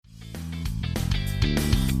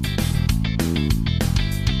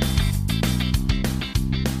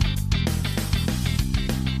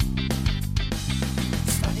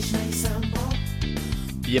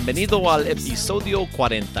Bienvenido al episodio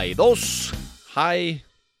 42. Hi,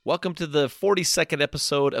 welcome to the 42nd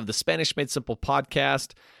episode of the Spanish Made Simple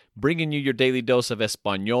podcast, bringing you your daily dose of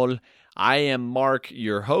español. I am Mark,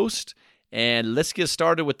 your host, and let's get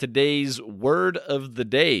started with today's word of the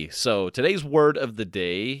day. So today's word of the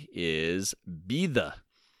day is vida,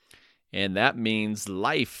 and that means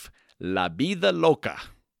life, la vida loca,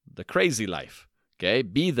 the crazy life. Okay,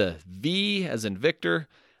 vida, V as in Victor,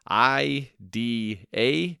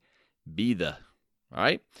 I-D-A, vida. All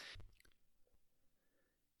right?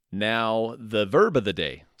 Now, the verb of the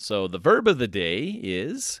day. So the verb of the day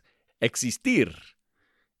is existir,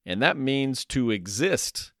 and that means to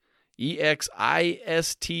exist. E-X-I-S-T-I-R,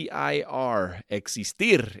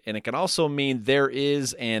 existir. And it can also mean there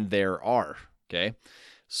is and there are. Okay?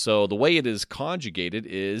 So the way it is conjugated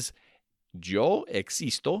is yo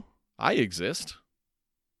existo, I exist.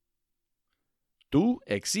 Tú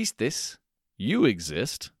existes, you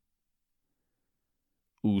exist.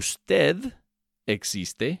 Usted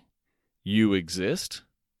existe, you exist.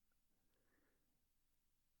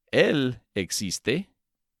 Él existe,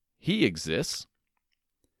 he exists.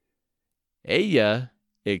 Ella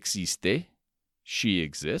existe, she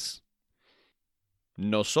exists.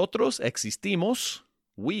 Nosotros existimos,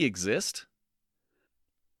 we exist.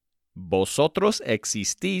 Vosotros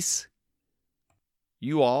existís,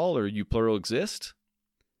 you all, or you plural, exist.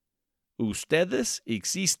 Ustedes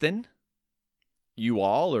existen, you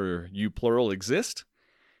all, or you plural, exist.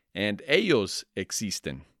 And ellos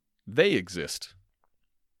existen, they exist.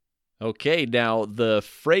 Okay, now the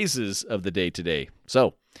phrases of the day today.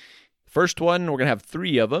 So, first one, we're going to have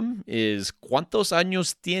three of them, is ¿Cuántos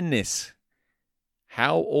años tienes?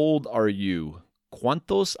 How old are you?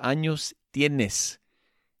 ¿Cuántos años tienes?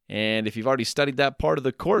 And if you've already studied that part of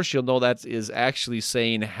the course, you'll know that is actually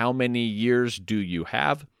saying how many years do you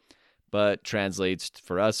have, but translates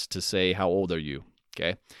for us to say how old are you,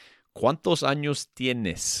 okay? ¿Cuántos años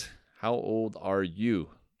tienes? How old are you?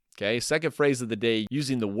 Okay, second phrase of the day,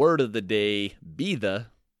 using the word of the day,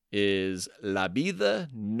 vida, is la vida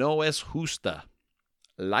no es justa.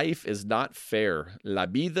 Life is not fair. La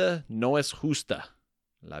vida no es justa.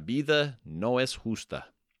 La vida no es justa.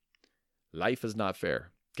 Life is not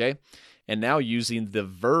fair. Okay, and now using the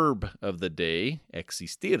verb of the day,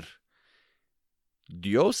 existir.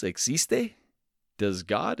 Dios existe? Does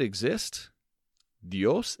God exist?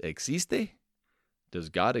 Dios existe? Does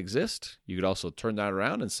God exist? You could also turn that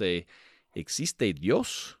around and say, existe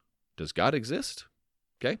Dios? Does God exist?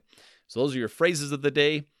 Okay, so those are your phrases of the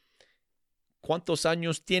day. ¿Cuántos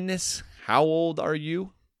años tienes? How old are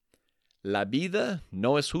you? La vida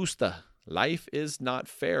no es justa. Life is not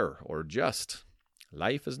fair or just.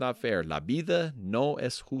 Life is not fair. La vida no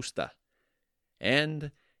es justa.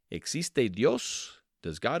 And existe Dios?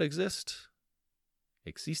 Does God exist?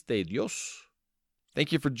 Existe Dios?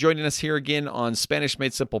 Thank you for joining us here again on Spanish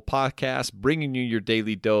Made Simple podcast, bringing you your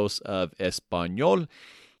daily dose of español.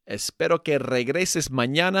 Espero que regreses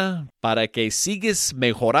mañana para que sigas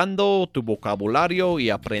mejorando tu vocabulario y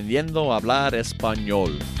aprendiendo a hablar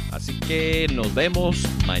español. Así que nos vemos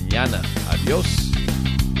mañana. Adiós.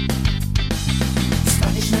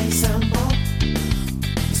 Spanish Made Simple.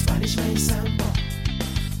 Spanish Made Simple.